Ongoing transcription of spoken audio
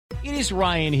It is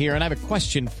Ryan here, and I have a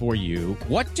question for you.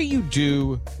 What do you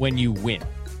do when you win?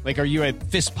 Like, are you a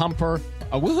fist pumper,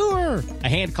 a woohooer, a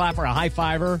hand clapper, a high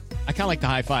fiver? I kind of like the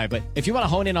high five, but if you want to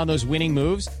hone in on those winning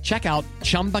moves, check out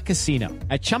Chumba Casino.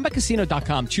 At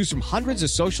ChumbaCasino.com, choose from hundreds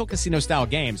of social casino-style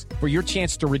games for your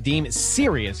chance to redeem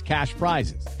serious cash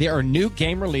prizes. There are new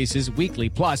game releases weekly,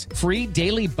 plus free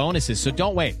daily bonuses. So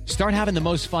don't wait. Start having the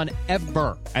most fun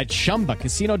ever at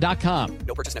ChumbaCasino.com.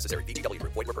 No purchase necessary. VGW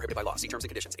Group. Void where prohibited by law. See terms and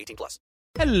conditions. 18+.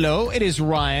 Hello, it is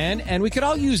Ryan, and we could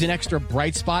all use an extra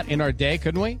bright spot in our day,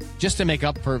 couldn't we? Just to make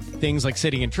up for things like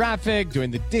sitting in traffic,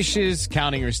 doing the dishes,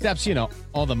 counting your steps, you know,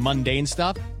 all the mundane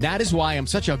stuff. That is why I'm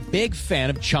such a big fan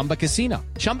of Chumba Casino.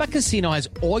 Chumba Casino has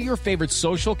all your favorite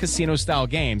social casino-style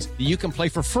games that you can play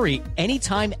for free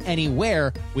anytime,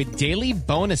 anywhere with daily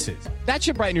bonuses. That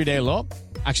should brighten your day a little.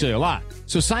 Actually, a lot.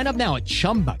 So sign up now at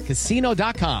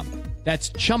ChumbaCasino.com.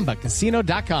 That's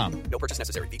ChumbaCasino.com. No purchase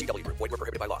necessary. VGW Group. Void where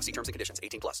prohibited by law. See terms and conditions.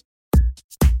 18+.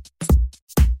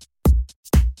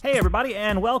 Hey, everybody,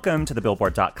 and welcome to the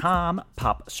Billboard.com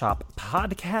Pop Shop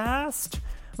Podcast.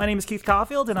 My name is Keith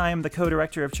Caulfield, and I am the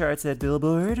co-director of charts at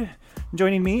Billboard.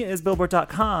 Joining me is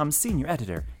Billboard.com senior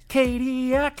editor,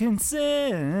 Katie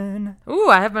Atkinson. Ooh,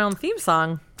 I have my own theme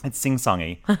song. It's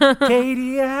sing-songy.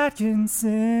 Katie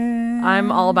Atkinson.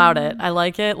 I'm all about it. I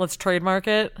like it. Let's trademark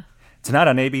it. Tonight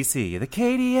on ABC, The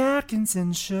Katie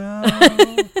Atkinson Show.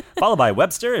 Followed by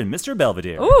Webster and Mr.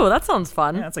 Belvedere. Ooh, that sounds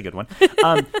fun. Yeah, that's a good one.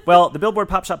 Well, the Billboard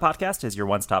Pop Shop Podcast is your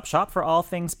one-stop shop for all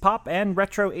things pop and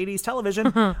retro 80s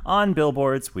television on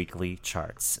Billboard's weekly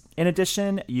charts. In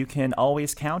addition, you can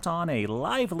always count on a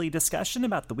lively discussion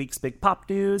about the week's big pop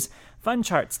news, fun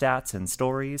chart stats and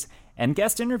stories, and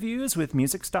guest interviews with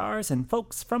music stars and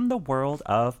folks from the world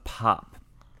of pop.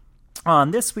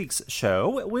 On this week's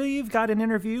show, we've got an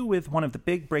interview with one of the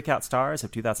big breakout stars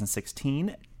of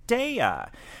 2016,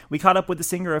 Daya. We caught up with the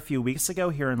singer a few weeks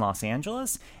ago here in Los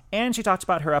Angeles, and she talked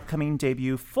about her upcoming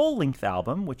debut full-length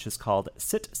album, which is called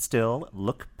Sit Still,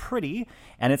 Look Pretty,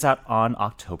 and it's out on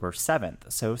October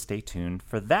 7th, so stay tuned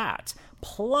for that.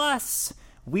 Plus,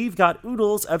 we've got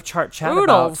oodles of chart chat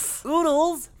about...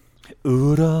 Oodles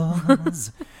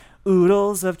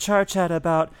of chart chat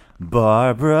about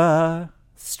Barbra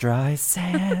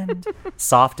Streisand.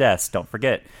 Soft S, don't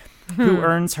forget. Who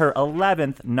earns her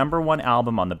 11th number one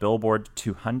album on the Billboard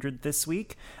 200 this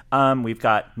week. We've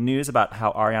got news about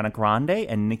how Ariana Grande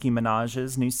and Nicki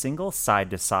Minaj's new single, Side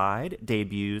to Side,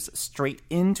 debuts straight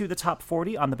into the top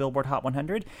 40 on the Billboard Hot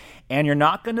 100. And you're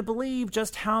not going to believe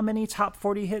just how many top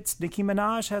 40 hits Nicki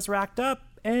Minaj has racked up,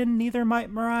 and neither might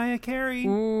Mariah Carey.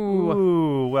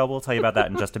 Ooh. Well, we'll tell you about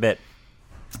that in just a bit.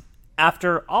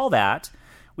 After all that,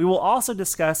 we will also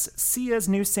discuss Sia's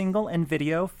new single and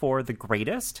video for The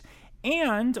Greatest,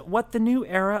 and what the new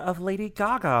era of Lady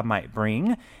Gaga might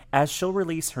bring as she'll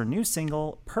release her new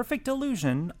single, Perfect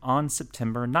Illusion, on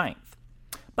September 9th.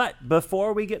 But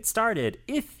before we get started,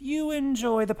 if you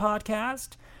enjoy the podcast,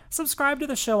 subscribe to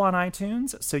the show on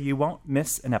iTunes so you won't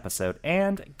miss an episode,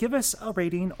 and give us a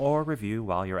rating or review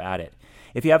while you're at it.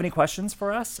 If you have any questions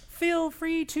for us, feel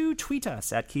free to tweet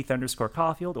us at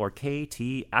Keith_Caulfield or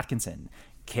KT Atkinson.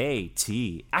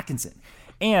 KT Atkinson.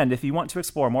 And if you want to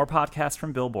explore more podcasts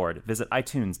from Billboard, visit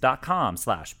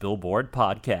itunes.com/Billboard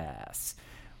Podcasts.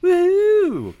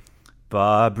 Woo!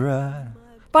 Barbra.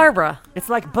 It's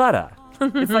like butter.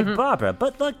 It's like Barbra,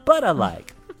 but like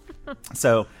butter-like.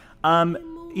 So,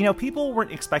 people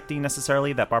weren't expecting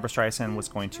necessarily that Barbra Streisand was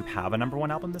going to have a number one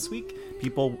album this week.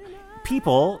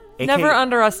 People, never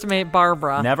underestimate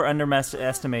Barbra. Never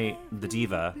underestimate the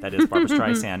diva that is Barbra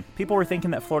Streisand. People were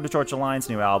thinking that Florida Georgia Line's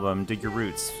new album, Dig Your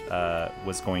Roots,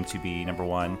 was going to be number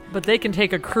one. But they can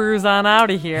take a cruise on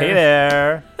out of here. Hey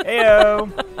there.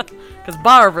 Heyo. Because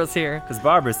Barbra's here. Because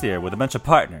Barbara's here with a bunch of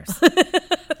partners.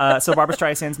 So Barbra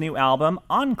Streisand's new album,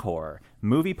 Encore,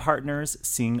 Movie Partners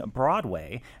Sing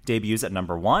Broadway, debuts at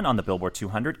number one on the Billboard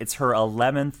 200. It's her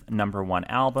 11th number one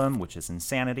album, which is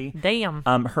insanity. Damn.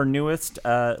 Her newest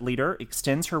leader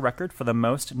extends her record for the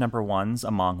most number ones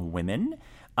among women.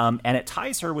 And it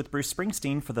ties her with Bruce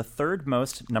Springsteen for the third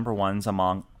most number ones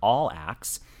among all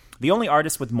acts. The only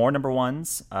artists with more number one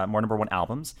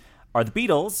albums are the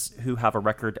Beatles, who have a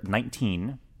record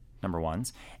 19 number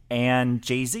ones, and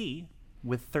Jay-Z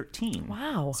with 13.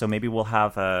 Wow. So maybe we'll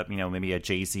have maybe a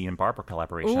Jay-Z and Barbra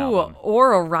collaboration album.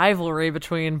 Or a rivalry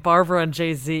between Barbra and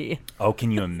Jay-Z. Oh,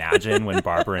 can you imagine when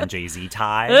Barbra and Jay-Z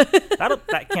tie?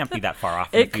 That can't be that far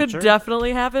off in the future. It could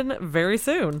definitely happen very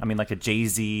soon. I mean, like a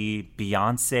Jay-Z,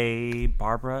 Beyonce,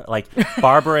 Barbra, like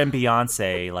Barbra and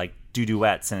Beyonce, like do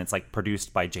duets, and it's like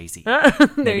produced by Jay-Z.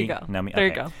 There you go. No, there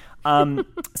you go.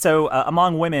 So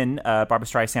among women, Barbra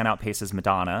Streisand outpaces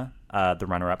Madonna the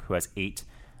runner-up, who has 8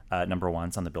 number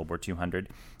ones on the Billboard 200.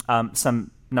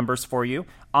 Some numbers for you.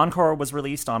 Encore was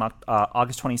released on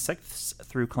August 26th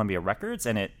through Columbia Records,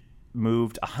 and it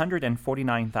moved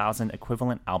 149,000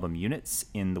 equivalent album units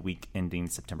in the week ending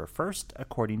September 1st,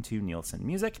 according to Nielsen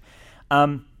Music.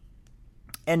 And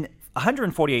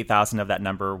 148,000 of that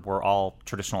number were all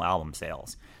traditional album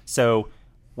sales. So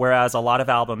whereas a lot of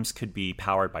albums could be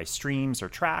powered by streams or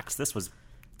tracks, this was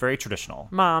very traditional.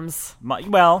 Moms.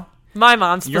 My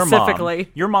mom specifically.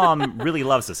 Your mom really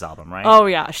loves this album, right? Oh,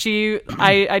 yeah.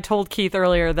 I told Keith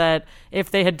earlier that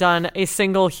if they had done a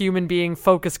single human being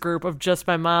focus group of just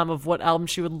my mom of what album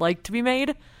she would like to be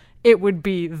made, it would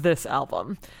be this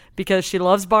album. Because she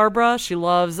loves Barbra. She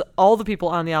loves all the people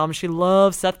on the album. She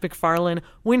loves Seth MacFarlane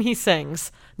when he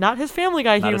sings. Not his Family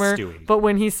Guy humor, but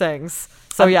when he sings.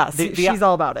 So, yes, she's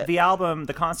all about it.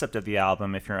 The concept of the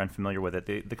album, if you're unfamiliar with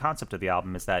it, the concept of the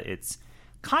album is that it's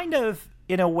kind of,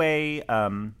 in a way,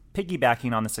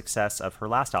 piggybacking on the success of her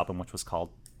last album, which was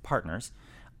called Partners.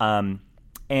 And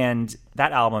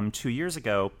that album 2 years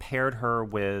ago paired her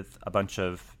with a bunch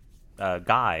of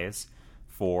guys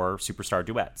for superstar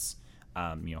duets.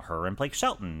 Her and Blake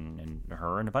Shelton, and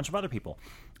her and a bunch of other people.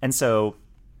 And so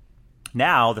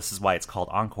now, this is why it's called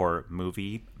Encore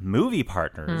Movie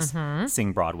Partners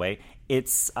Sing Broadway.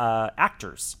 It's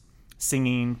actors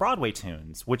singing Broadway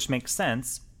tunes, which makes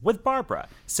sense with Barbra.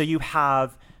 So you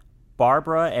have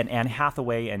Barbra and Anne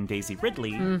Hathaway and Daisy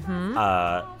Ridley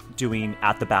doing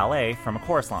At the Ballet from a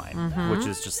chorus line, which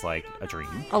is just like a dream.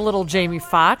 A little Jamie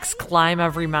Foxx, Climb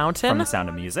Every Mountain. From The Sound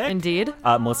of Music. Indeed.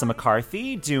 Melissa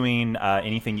McCarthy doing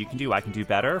Anything You Can Do, I Can Do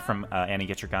Better from Annie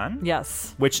Get Your Gun.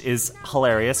 Yes. Which is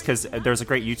hilarious because there's a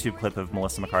great YouTube clip of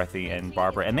Melissa McCarthy and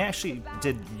Barbra, and they actually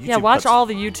did YouTube watch clips. all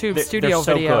the YouTube studio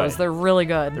so videos. Good. They're really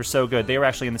good. They're so good. They were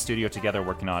actually in the studio together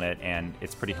working on it, and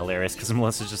it's pretty hilarious because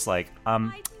Melissa's just like,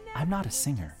 I'm not a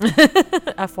singer.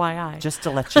 FYI. Just to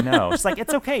let you know. It's like,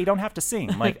 it's okay. You don't have to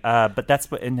sing. Like, but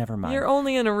that's what, never mind. You're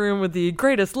only in a room with the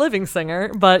greatest living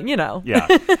singer, but you know. Yeah.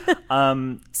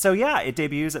 So yeah, it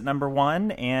debuts at number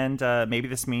 1, and maybe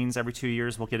this means every 2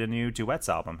 years we'll get a new duets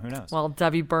album. Who knows? Well,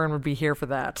 Debbie Byrne would be here for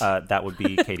that. That would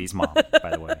be Katie's mom,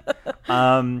 by the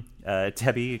way.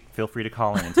 Debbie, feel free to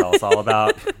call in and tell us all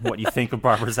about what you think of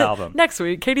Barbra's album. Next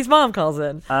week, Katie's mom calls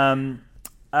in.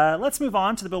 Let's move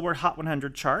on to the Billboard Hot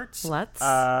 100 charts. Let's.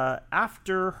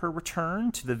 After her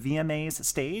return to the VMAs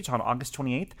stage on August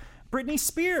 28th, Britney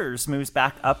Spears moves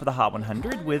back up the Hot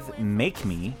 100 with Make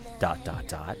Me, ...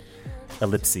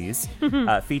 ellipses,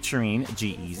 featuring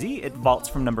G-Eazy. It vaults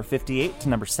from number 58 to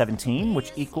number 17,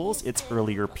 which equals its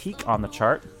earlier peak on the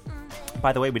chart.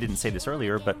 By the way, we didn't say this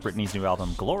earlier, but Britney's new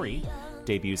album, Glory,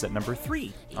 debuts at number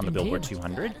 3 on the Billboard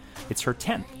 200. It's her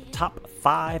 10th top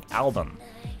 5 album.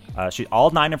 All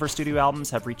 9 of her studio albums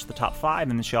have reached the top 5,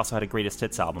 and then she also had a greatest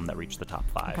hits album that reached the top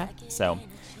 5. Okay. So,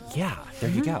 yeah, there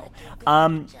you go.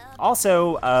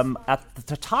 Also, at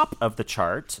the top of the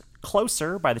chart,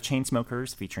 Closer by the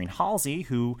Chainsmokers featuring Halsey,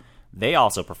 who they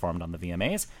also performed on the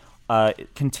VMAs,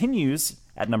 it continues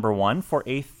at number 1 for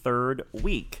a 3rd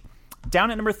week.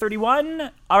 Down at number 31,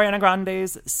 Ariana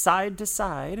Grande's Side to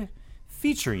Side,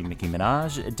 featuring Nicki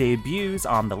Minaj, debuts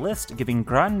on the list, giving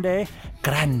Grande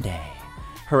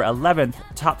her 11th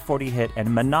top 40 hit, and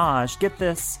Minaj, get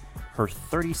this, her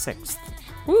 36th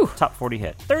top 40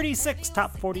 hit. 36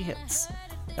 top 40 hits.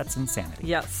 That's insanity.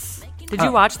 Yes. Did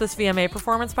you watch this VMA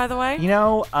performance, by the way? You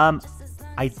know,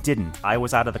 I didn't. I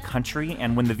was out of the country,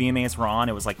 and when the VMAs were on,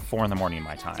 it was like 4 a.m.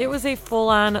 my time. It was a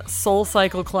full-on Soul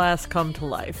Cycle class come to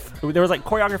life. There was like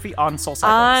choreography on Soul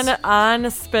Cycles.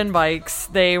 On spin bikes.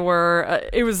 They were,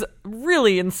 it was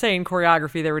really insane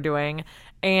choreography they were doing.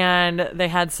 And they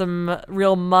had some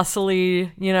real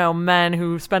muscly, men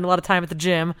who spend a lot of time at the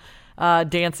gym,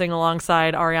 dancing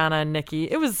alongside Ariana and Nicki.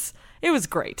 It was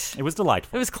great. It was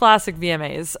delightful. It was classic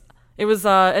VMAs. It was,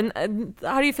 and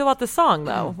how do you feel about this song,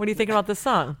 though? What do you think about this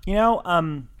song?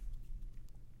 I'm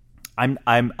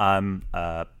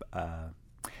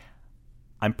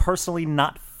personally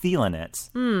not feeling it.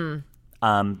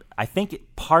 I think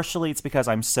partially it's because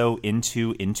I'm so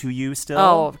into you still.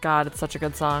 Oh God, it's such a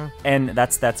good song. And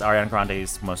that's Ariana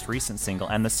Grande's most recent single,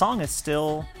 and the song is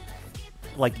still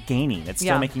like gaining. It's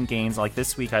still making gains. Like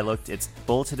this week, I looked. It's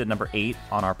bulleted at number 8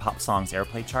 on our pop songs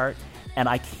airplay chart, and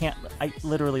I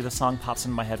literally the song pops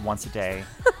into my head once a day,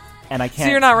 and I can't.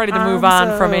 So you're not ready to move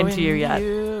on from Into You yet.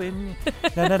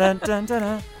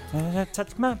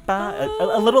 Touch my body.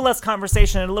 A little less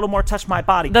conversation and a little more touch my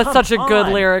body. That's such a good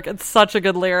lyric. It's such a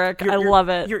good lyric. I love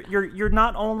it. You're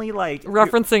not only like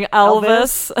referencing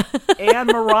Elvis and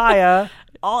Mariah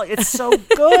It's so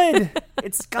good.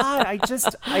 It's God.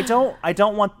 I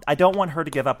don't want her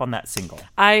to give up on that single.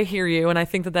 I hear you, and I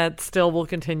think that still will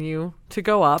continue to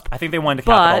go up. I think they wanted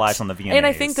to capitalize on the VMAs. And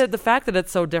I think that the fact that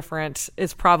it's so different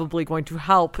is probably going to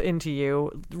help Into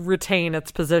You retain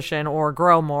its position or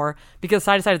grow more, because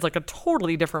Side to Side is like a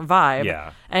totally different vibe.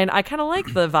 Yeah. And I kind of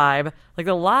like the vibe. Like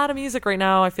a lot of music right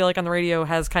now, I feel like on the radio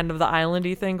has kind of the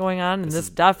islandy thing going on, and this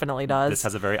definitely does. This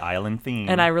has a very island theme.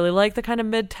 And I really like the kind of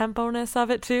mid-tempo-ness of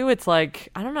it too. It's like,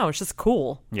 I don't know, it's just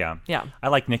cool. Yeah. Yeah. I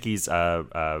like Nikki's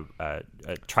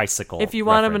tricycle. If you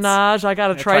want reference. a Menage, I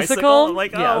got a tricycle.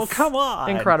 Like, yes. oh, come on.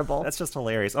 Incredible. That's just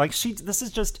hilarious. Like this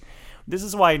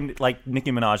is why like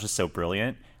Nicki Minaj is so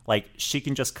brilliant. Like she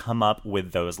can just come up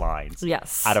with those lines.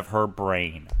 Yes. Out of her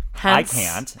brain. Hence, I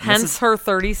can't. Hence her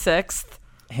 36th.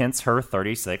 Hence her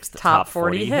 36th top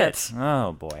 40 hit.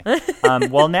 Oh, boy.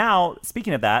 Well, now,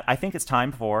 speaking of that, I think it's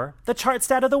time for the chart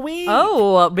stat of the week.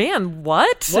 Oh, man,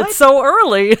 what? It's so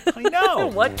early. I know.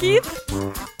 What, Keith?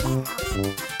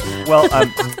 Well,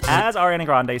 as Ariana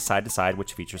Grande's Side to Side,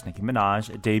 which features Nicki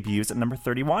Minaj, debuts at number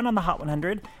 31 on the Hot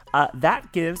 100,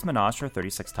 that gives Minaj her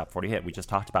 36th top 40 hit. We just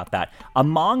talked about that.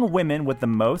 Among women with the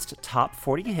most top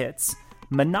 40 hits,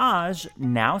 Minaj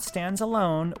now stands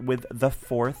alone with the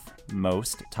 4th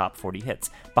most top 40 hits,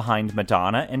 behind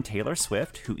Madonna and Taylor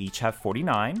Swift, who each have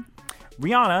 49,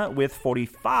 Rihanna with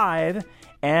 45,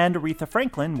 and Aretha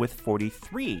Franklin with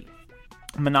 43.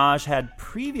 Minaj had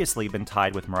previously been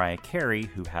tied with Mariah Carey,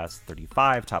 who has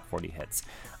 35 top 40 hits.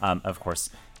 Of course,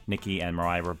 Nicki and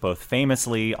Mariah were both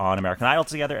famously on American Idol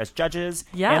together as judges.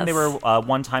 Yes. And they were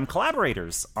one-time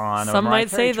collaborators on Some a Mariah might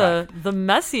say Carey track. the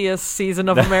messiest season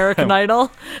of American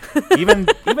Idol. Even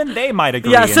they might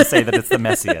agree Yes. and say that it's the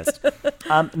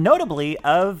messiest. Notably,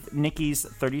 of Nicki's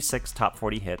 36 top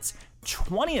 40 hits,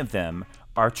 20 of them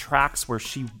are tracks where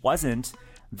she wasn't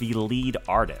the lead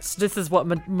artist. This is what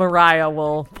Mariah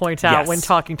will point out Yes. when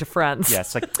talking to friends.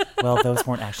 Yes, like, well, those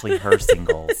weren't actually her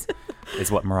singles, is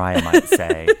what Mariah might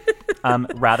say.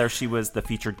 Rather, she was the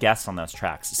featured guest on those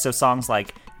tracks. So songs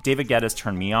like David Guetta's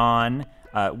Turn Me On,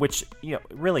 which, you know,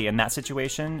 really in that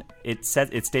situation, it says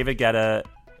it's David Guetta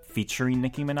featuring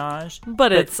Nicki Minaj.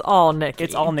 But it's all Nicki.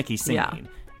 It's all Nicki singing.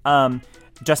 Yeah.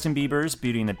 Justin Bieber's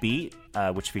Beauty and the Beat,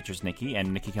 which features Nicki,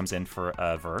 and Nicki comes in for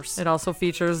a verse. It also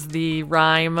features the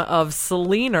rhyme of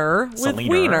Selena with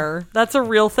Wiener. That's a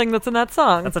real thing that's in that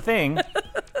song. That's a thing.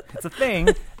 It's a thing.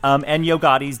 And Yo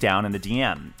Gotti's Down in the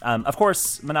DM. Of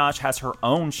course, Minaj has her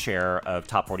own share of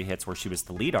top 40 hits where she was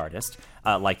the lead artist,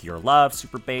 like Your Love,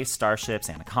 Super Bass, Starships,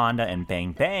 Anaconda, and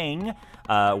Bang Bang,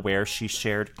 where she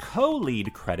shared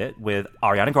co-lead credit with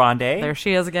Ariana Grande. There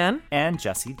she is again. And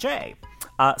Jessie J.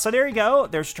 So there you go.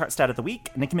 There's your chart stat of the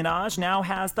week. Nicki Minaj now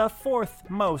has the 4th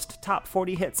most top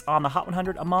 40 hits on the Hot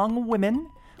 100 among women,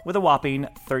 with a whopping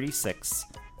 36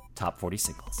 top 40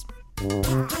 singles.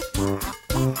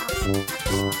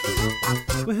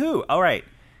 Woohoo! All right,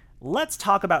 let's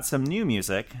talk about some new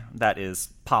music that is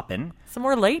poppin'. Some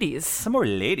more ladies.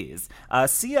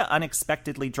 Sia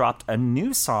unexpectedly dropped a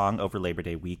new song over Labor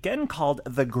Day weekend called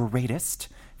The Greatest,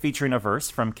 featuring a verse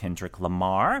from Kendrick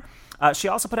Lamar. She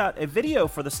also put out a video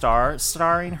for the star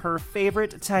starring her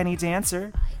favorite tiny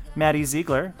dancer, Maddie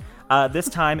Ziegler. This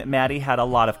time, Maddie had a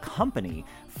lot of company,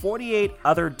 48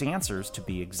 other dancers to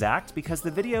be exact, because the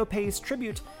video pays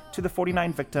tribute to the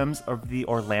 49 victims of the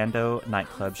Orlando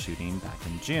nightclub shooting back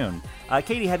in June.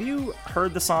 Katie, have you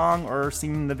heard the song or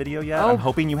seen the video yet? I'm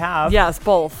hoping you have. Yes,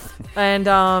 both.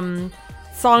 And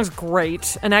song's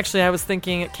great. And actually, I was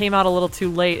thinking it came out a little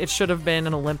too late. It should have been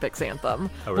an Olympics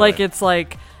anthem. Oh,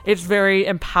 really? It's very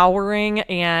empowering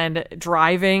and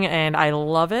driving, and I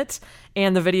love it.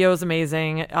 And the video is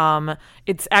amazing.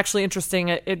 It's actually interesting.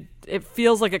 It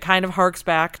feels like it kind of harks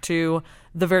back to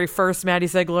the very first Maddie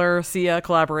Ziegler-Sia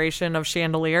collaboration of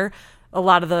Chandelier. A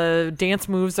lot of the dance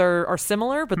moves are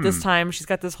similar, but this time she's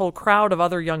got this whole crowd of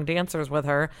other young dancers with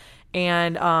her.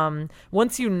 And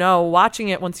once you know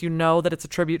that it's a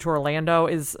tribute to Orlando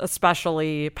is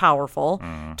especially powerful,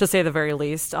 to say the very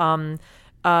least.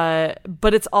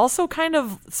 But it's also kind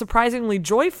of surprisingly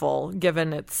joyful,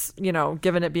 given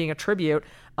it being a tribute.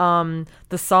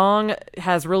 The song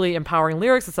has really empowering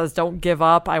lyrics. It says, "Don't give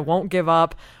up, I won't give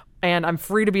up, and I'm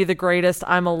free to be the greatest,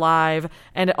 I'm alive."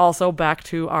 And it also, back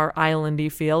to our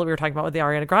islandy feel that we were talking about with the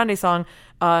Ariana Grande song,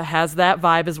 has that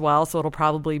vibe as well. So it'll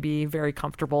probably be very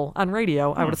comfortable on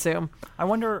radio, I would assume. I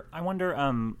wonder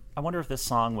if this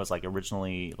song was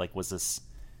originally was this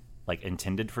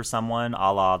intended for someone,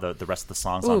 a la the rest of the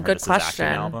songs on her good This Is Acting question.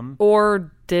 album?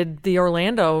 Or did the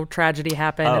Orlando tragedy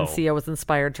happen and Oh. Sia was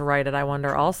inspired to write it? I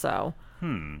wonder also.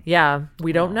 Yeah,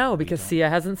 we don't know because Sia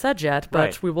hasn't said yet,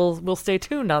 but Right. we'll stay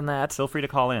tuned on that. Feel free to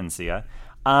call in, Sia.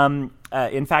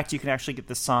 In fact, you can actually get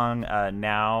this song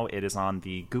now. It is on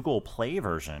the Google Play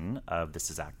version of This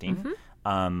Is Acting.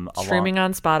 Streaming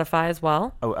on Spotify as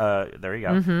well. Oh, there you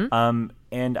go.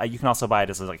 And you can also buy it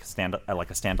as like a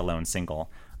standalone single.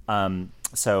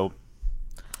 So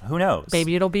who knows?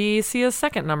 Maybe it'll be Sia's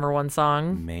second number one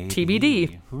song. Maybe.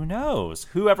 TBD. Who knows?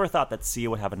 Whoever thought that Sia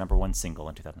would have a number one single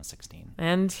in 2016?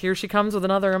 And here she comes with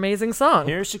another amazing song.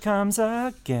 Here she comes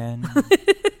again.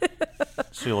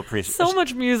 She'll appreciate So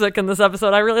much music in this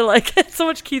episode. I really like it. So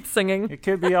much Keith singing. It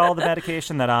could be all the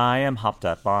medication that I am hopped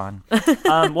up on.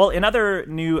 Well, in other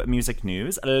new music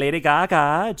news, Lady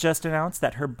Gaga just announced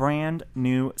that her brand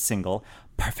new single,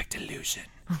 Perfect Illusion,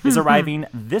 is arriving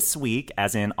this week,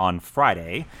 as in on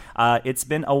Friday. It's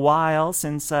been a while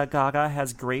since Gaga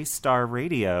has graced our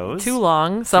radios. Too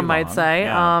long, some might say.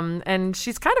 yeah. And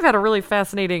she's kind of had a really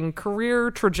fascinating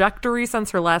career trajectory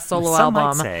since her last solo Some might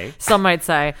album. say. Some might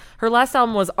say. Her last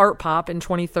album was Art Pop in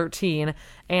 2013.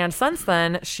 And since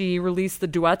then, she released the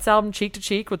duets album Cheek to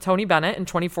Cheek with Tony Bennett in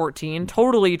 2014,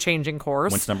 totally changing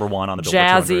course. Went to number one on the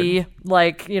Billboard 200.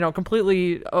 Jazzy,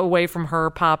 completely away from her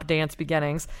pop dance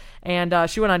beginnings. And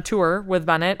she went on tour with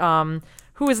Bennett,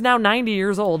 who is now 90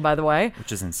 years old, by the way.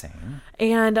 Which is insane.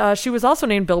 And she was also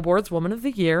named Billboard's Woman of the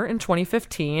Year in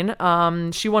 2015.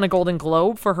 She won a Golden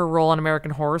Globe for her role on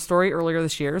American Horror Story earlier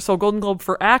this year. So a Golden Globe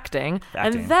for acting.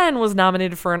 And then was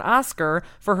nominated for an Oscar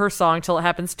for her song Till It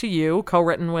Happens to You,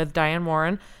 co-written with Diane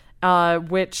Warren,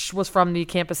 which was from the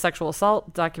campus sexual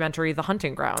assault documentary The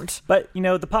Hunting Ground. But,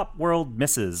 the pop world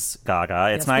misses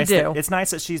Gaga. It's Yes, we nice. do. It's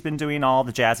nice that she's been doing all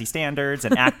the jazzy standards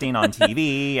and acting on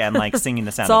TV and singing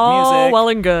the sound It's of all music. well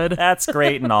and good. That's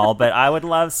great and all, but I would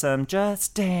love some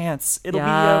Just Dance. It'll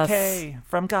Yes. be okay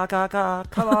from Gaga.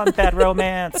 Come on, Bad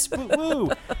Romance. Woo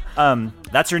woo.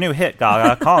 That's your new hit,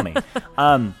 Gaga. Call me.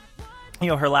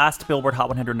 Her last Billboard Hot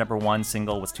 100 number one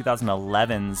single was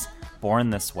 2011's Born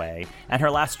This Way, and her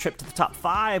last trip to the top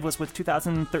 5 was with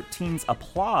 2013's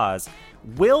Applause.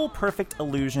 Will Perfect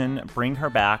Illusion bring her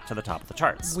back to the top of the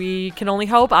charts? We can only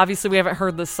hope. Obviously, we haven't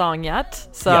heard this song yet,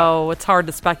 so it's hard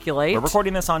to speculate. We're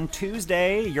recording this on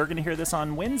Tuesday. You're going to hear this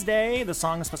on Wednesday. The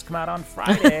song is supposed to come out on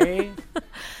Friday.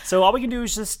 So all we can do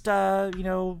is just,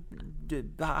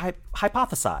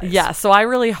 hypothesize. Yeah, so I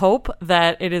really hope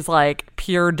that it is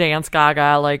pure dance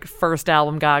Gaga, first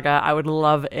album Gaga. I would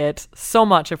love it so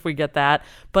much if we get that.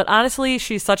 But honestly,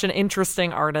 she's such an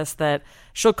interesting artist that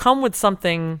she'll come with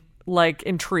something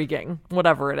intriguing,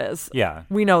 whatever it is. Yeah,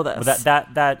 we know this. Well,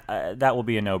 that will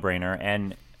be a no-brainer.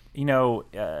 And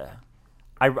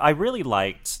I really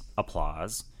liked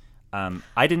Applause.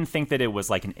 I didn't think that it was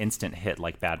an instant hit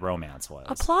like Bad Romance was.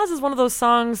 Applause is one of those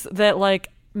songs that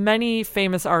many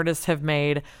famous artists have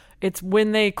made. It's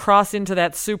when they cross into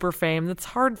that super fame that's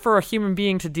hard for a human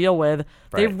being to deal with.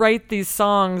 They write these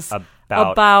songs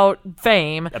about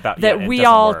fame that we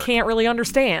all can't really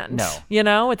understand.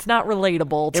 No. It's not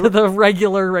relatable to the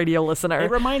regular radio listener.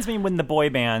 It reminds me when the boy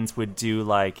bands would do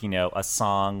a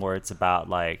song where it's about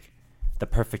the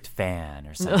perfect fan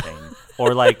or something.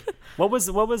 Or what was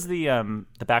the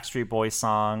Backstreet Boys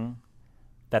song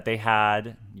that they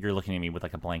had? You're looking at me with a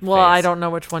blank face. Well, I don't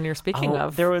know which one you're speaking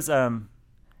of. There was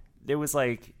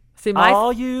See,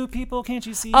 all you people, can't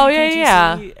you see? Oh, can't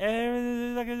yeah. You see?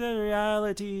 Everything's like a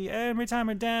reality. Every time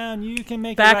we're down, you can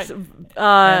make Back, it right.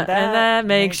 And that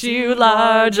makes you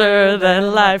larger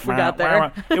than life. We got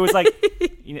there. It was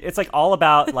it's all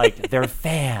about their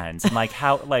fans and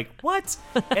how what?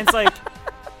 And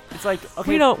it's okay.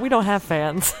 We don't have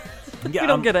fans. Yeah, we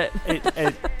don't get it.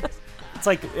 It's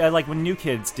like when New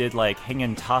Kids did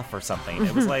Hangin' Tough or something.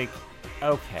 It was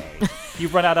okay,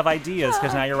 you've run out of ideas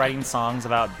because now you're writing songs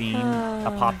about being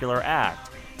a popular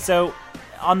act. So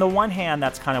on the one hand,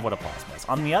 that's kind of what Applause was.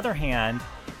 On the other hand,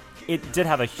 it did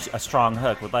have a strong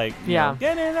hook with get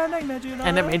in,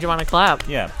 and it made you want to clap.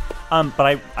 Yeah.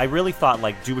 But I really thought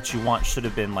Do What You Want should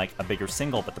have been a bigger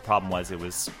single, but the problem was it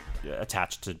was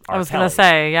attached to R. Kelly. I was going to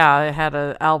say, yeah, it had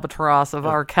an albatross of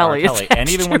R. Kelly. And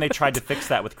even when they tried to fix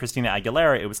that with Christina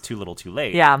Aguilera, it was too little too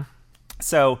late. Yeah.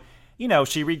 So,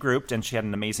 she regrouped and she had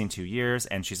an amazing 2 years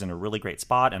and she's in a really great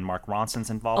spot and Mark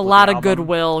Ronson's involved A with lot the of album.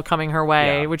 goodwill coming her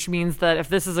way, Yeah. which means that if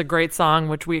this is a great song,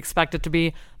 which we expect it to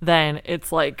be, then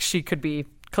it's she could be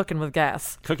cooking with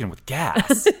gas. Cooking with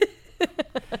gas.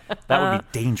 That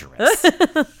would be dangerous.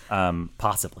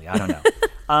 Possibly. I don't know.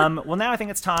 Well, now I think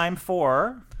it's time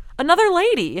for... Another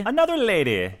lady. An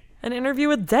interview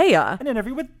with Daya.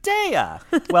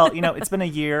 Well, it's been a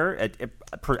year,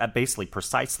 basically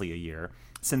precisely a year,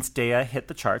 since Daya hit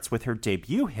the charts with her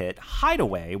debut hit,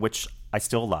 Hideaway, which I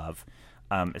still love.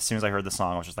 As soon as I heard the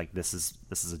song, I was just like, this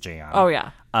is a jam. Oh,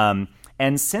 yeah.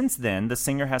 And since then, the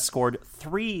singer has scored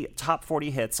 3 top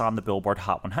 40 hits on the Billboard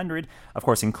Hot 100, of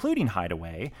course, including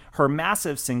Hideaway. Her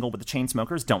massive single with the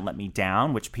Chainsmokers, Don't Let Me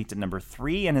Down, which peaked at number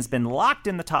 3 and has been locked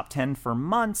in the top 10 for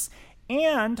months.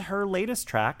 And her latest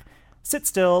track, Sit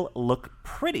Still, Look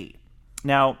Pretty.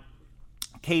 Now,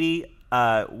 Katie,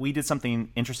 we did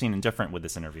something interesting and different with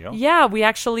this interview. Yeah, we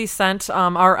actually sent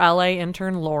our LA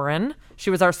intern, Lauren. She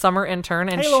was our summer intern,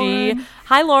 and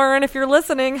hi, Lauren, if you're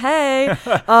listening, hey.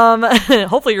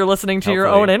 Hopefully you're listening to your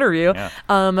own interview.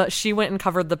 Yeah. She went and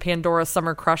covered the Pandora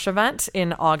Summer Crush event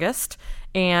in August,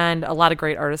 and a lot of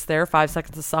great artists there. 5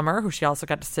 Seconds of Summer, who she also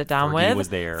got to sit down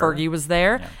with. Fergie was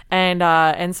there.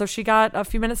 Yeah. And so she got a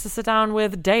few minutes to sit down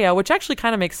with Daya, which actually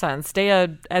kind of makes sense.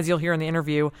 Daya, as you'll hear in the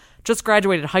interview, just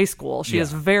graduated high school. She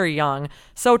is very young.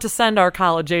 So to send our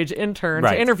college-age intern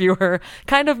to interview her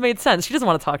kind of made sense. She doesn't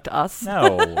want to talk to us.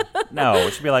 No.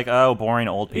 It should be like, oh, boring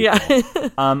old people.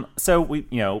 Yeah. So we,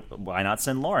 why not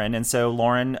send Lauren? And so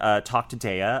Lauren talked to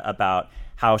Daya about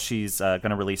how she's going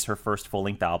to release her first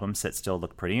full-length album, Sit Still,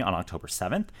 Look Pretty, on October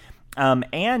 7th.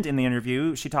 And in the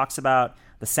interview, she talks about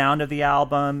the sound of the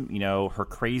album, her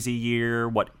crazy year,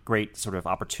 what great sort of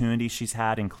opportunities she's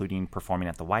had, including performing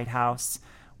at the White House,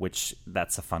 which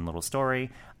that's a fun little story.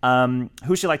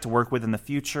 Who she'd like to work with in the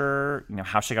future,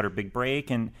 how she got her big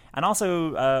break, and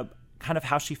also kind of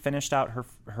how she finished out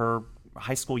her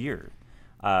high school year,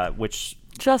 which...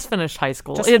 Just finished high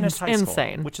school.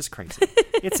 Insane. Which is crazy.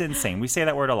 It's insane. We say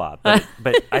that word a lot, but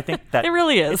I think that it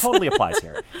really is. It totally applies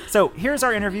here. So here's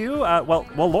our interview,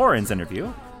 Lauren's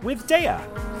interview with Daya.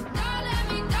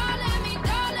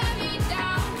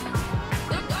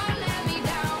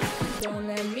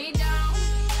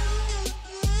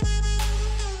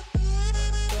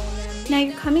 Now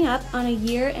you're coming up on a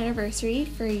year anniversary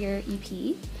for your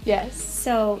EP. Yes.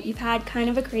 So you've had kind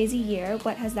of a crazy year.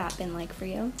 What has that been like for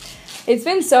you? It's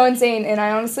been so insane, and I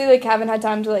honestly haven't had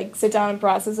time to sit down and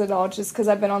process it all, just because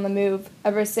I've been on the move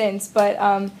ever since. But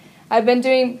I've been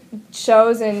doing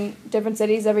shows in different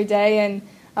cities every day,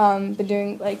 and been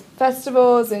doing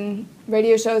festivals and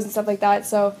radio shows and stuff like that.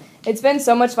 So it's been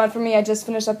so much fun for me. I just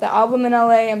finished up the album in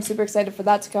LA. I'm super excited for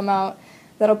that to come out.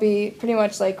 That'll be pretty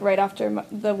much right after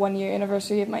the 1-year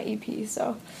anniversary of my EP.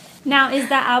 So. Now, is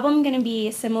that album going to be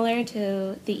similar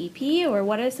to the EP, or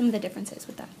what are some of the differences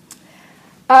with that?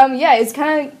 Yeah, it's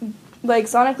kind of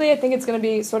sonically, I think it's going to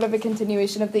be sort of a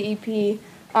continuation of the EP,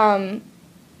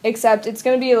 except it's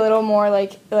going to be a little more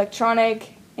electronic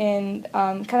and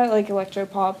kind of electro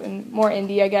pop and more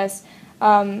indie, I guess.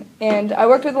 And I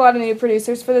worked with a lot of new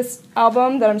producers for this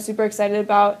album that I'm super excited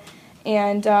about,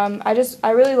 and I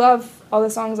really love all the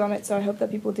songs on it, so I hope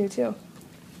that people do too.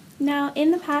 Now,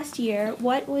 in the past year,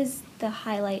 what was the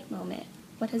highlight moment?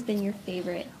 What has been your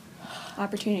favorite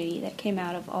opportunity that came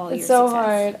out of all your success? It's so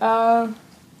hard.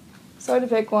 It's hard to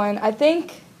pick one. I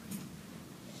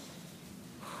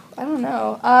don't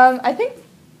know. I think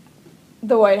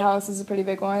the White House is a pretty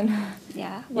big one.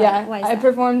 Yeah? Why is that? I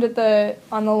performed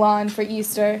on the lawn for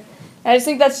Easter. And I just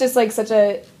think that's just such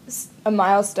a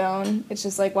milestone. It's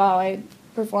just wow, I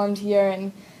performed here,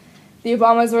 and the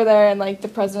Obamas were there, and the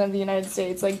President of the United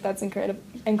States. That's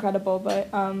incredible. But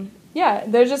yeah,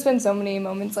 there's just been so many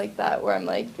moments like that where I'm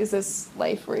is this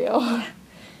life real?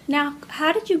 Now,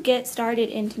 how did you get started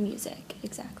into music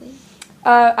exactly?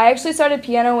 I actually started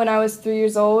piano when I was 3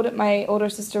 years old. My older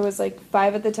sister was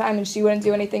 5 at the time, and she wouldn't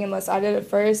do anything unless I did it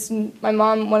first. And my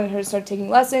mom wanted her to start taking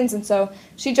lessons, and so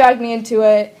she dragged me into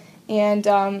it. And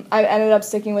I ended up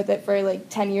sticking with it for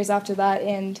 10 years after that,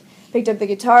 and picked up the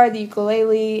guitar, the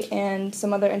ukulele, and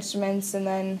some other instruments, and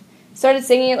then started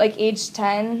singing at age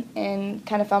 10 and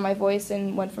kind of found my voice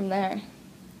and went from there.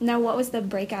 Now, what was the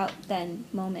breakout then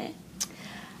moment?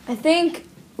 I think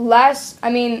I've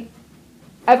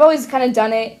always kind of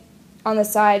done it on the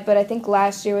side, but I think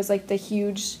last year was the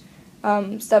huge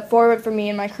step forward for me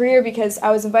in my career, because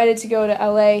I was invited to go to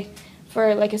LA for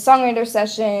a songwriter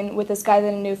session with this guy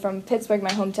that I knew from Pittsburgh, my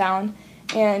hometown.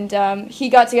 And he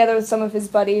got together with some of his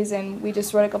buddies, and we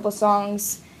just wrote a couple of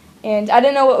songs. And I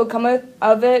didn't know what would come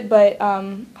of it, but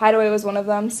Hideaway was one of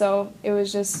them, so it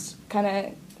was just kind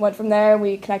of went from there.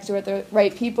 We connected with the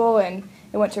right people, and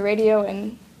it went to radio,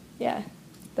 and yeah,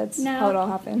 that's how it all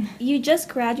happened. You just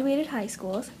graduated high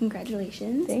school, so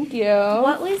congratulations. Thank you.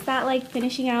 What was that like,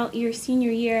 finishing out your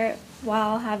senior year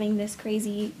while having this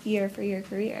crazy year for your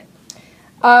career?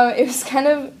 It was kind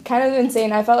of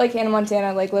insane. I felt like Hannah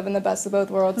Montana, living the best of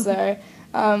both worlds there.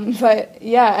 But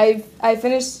yeah, I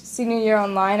finished senior year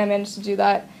online. I managed to do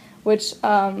that, which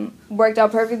worked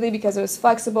out perfectly because it was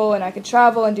flexible and I could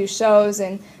travel and do shows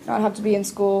and not have to be in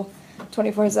school.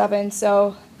 24/7.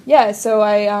 So yeah, so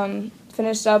I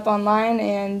finished up online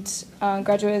and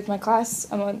graduated with my class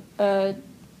a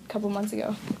couple months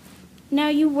ago. Now,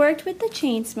 you worked with the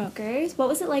Chainsmokers. What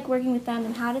was it like working with them,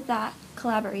 and how did that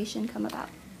collaboration come about?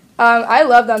 I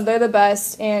love them. They're the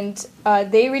best. And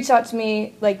they reached out to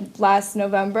me like last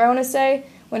November, I want to say,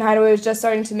 when Hideaway was just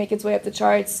starting to make its way up the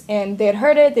charts. And they had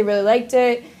heard it. They really liked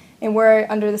it. And we're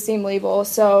under the same label.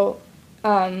 So,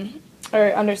 we're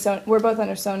both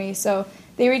under Sony. So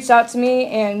they reached out to me,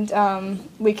 and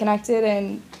we connected.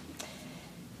 And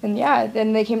yeah,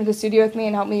 then they came to the studio with me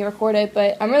and helped me record it.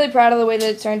 But I'm really proud of the way that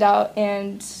it turned out.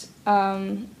 And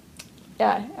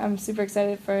yeah, I'm super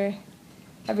excited for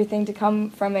everything to come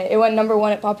from it. It went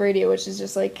 #1 at Pop Radio, which is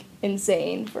just like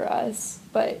insane for us.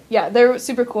 But yeah, they're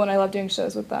super cool, and I love doing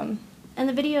shows with them. And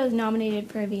the video is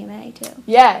nominated for a VMA too.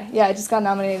 Yeah, I just got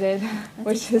nominated,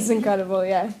 which is incredible,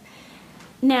 yeah.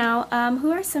 Now,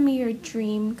 who are some of your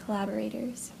dream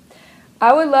collaborators?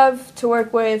 I would love to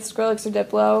work with Skrillex or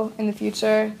Diplo in the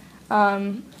future.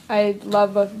 I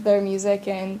love both of their music,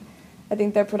 and I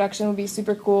think their production would be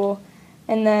super cool.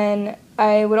 And then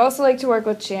I would also like to work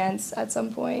with Chance at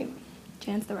some point.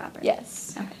 Chance the Rapper?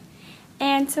 Yes. Okay.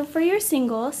 And so for your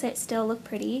single, Sit Still Look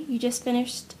Pretty, you just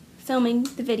finished filming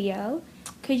the video.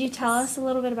 Could you tell us a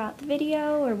little bit about the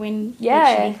video, or when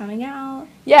it should be coming out?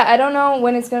 Yeah, I don't know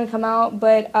when it's going to come out,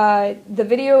 but the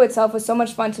video itself was so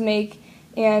much fun to make,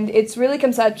 and it's really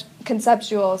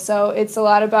conceptual. So it's a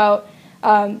lot about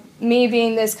me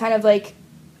being this kind of like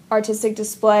artistic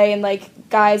display, and like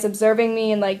guys observing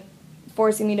me and like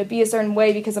forcing me to be a certain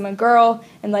way because I'm a girl,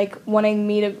 and like wanting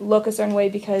me to look a certain way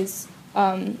because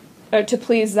or to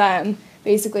please them,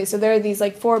 basically. So there are these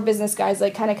like 4 business guys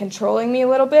like kind of controlling me a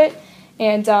little bit,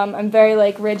 and I'm very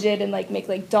like rigid and like make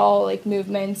like doll like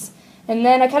movements, and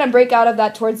then I kind of break out of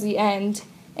that towards the end,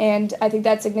 and I think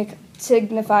that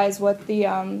signifies what the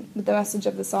message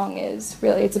of the song is.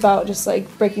 Really, it's about just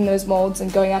like breaking those molds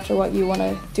and going after what you want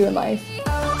to do in life.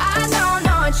 Oh, I don't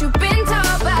know what you've been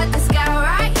told, but this guy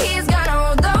right here's gonna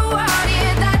rule the world.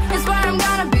 Yeah, that is where I'm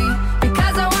gonna be,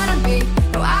 because I wanna be.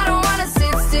 No, I don't wanna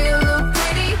sit still, look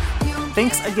pretty.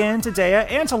 Thanks again to Daya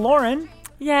and to Lauren.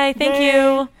 Yay, thank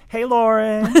you. Hey,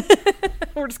 Lauren.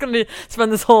 We're just going to spend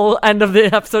this whole end of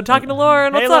the episode talking to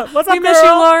Lauren. What's up? What's up, we miss you,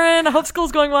 Lauren. I hope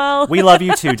school's going well. We love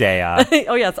you too, Daya.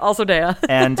 Oh, yes, also Daya.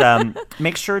 And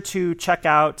make sure to check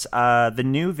out the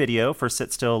new video for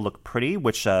Sit Still, Look Pretty,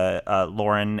 which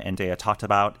Lauren and Daya talked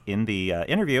about in the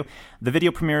interview. The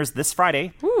video premieres this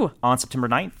Friday on September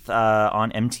 9th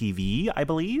on MTV, I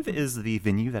believe, is the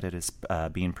venue that it is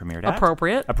being premiered at.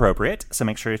 Appropriate. So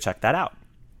make sure to check that out.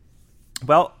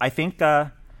 Well, I think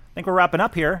we're wrapping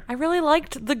up here. I really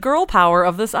liked the girl power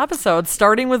of this episode,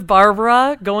 starting with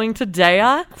Barbra, going to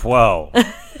Daya. Whoa.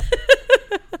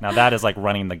 Now that is like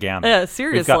running the gamut. Yeah,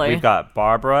 seriously. We've got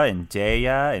Barbra and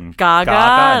Daya and Gaga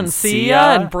and Sia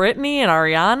and Britney and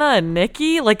Ariana and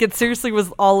Nicki. Like, it seriously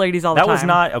was all ladies all the time. That was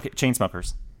not... Okay,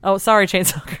 Chainsmokers. Oh, sorry,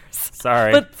 Chainsmokers.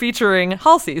 Sorry. But featuring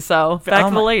Halsey, so back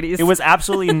to the ladies. It was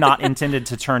absolutely not intended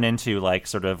to turn into like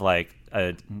sort of like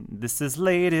this is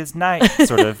ladies' night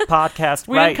sort of podcast.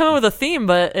 We didn't come up with a theme,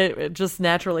 but it just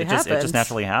naturally happened. It just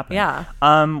naturally happened. Yeah.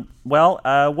 Well,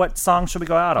 what song should we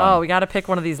go out on? Oh, we got to pick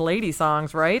one of these lady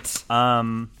songs, right?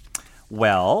 So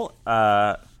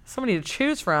many to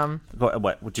choose from.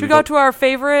 Should we go to our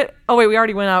favorite? Oh, wait, we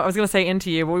already went out. I was going to say Into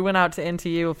You, but we went out to Into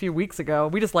You a few weeks ago.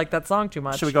 We just like that song too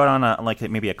much. Should we go on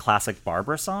maybe a classic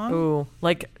Barbra song? Ooh,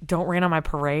 like Don't Rain on My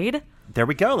Parade? There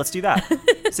we go. Let's do that.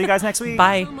 See you guys next week.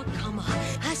 Bye.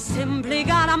 I simply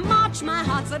gotta march, my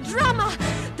heart's a drummer.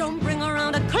 Don't bring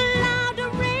around a cloud to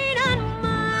rain on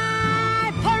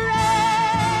my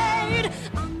parade.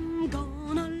 I'm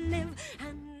gonna live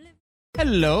and live.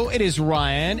 Hello, it is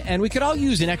Ryan, and we could all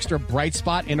use an extra bright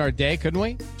spot in our day, couldn't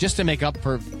we? Just to make up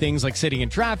for things like sitting in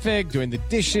traffic, doing the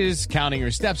dishes, counting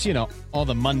your steps, all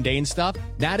the mundane stuff.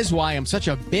 That is why I'm such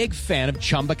a big fan of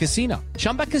Chumba Casino.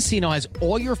 Chumba Casino has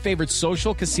all your favorite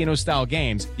social casino-style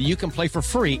games that you can play for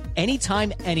free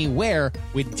anytime, anywhere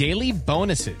with daily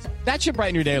bonuses. That should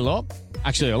brighten your day a little.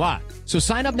 Actually, a lot. So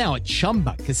sign up now at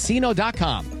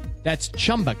ChumbaCasino.com. That's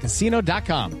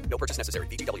ChumbaCasino.com. No purchase necessary.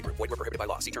 VGW Group. Void where prohibited by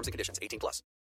law. See terms and conditions. 18+.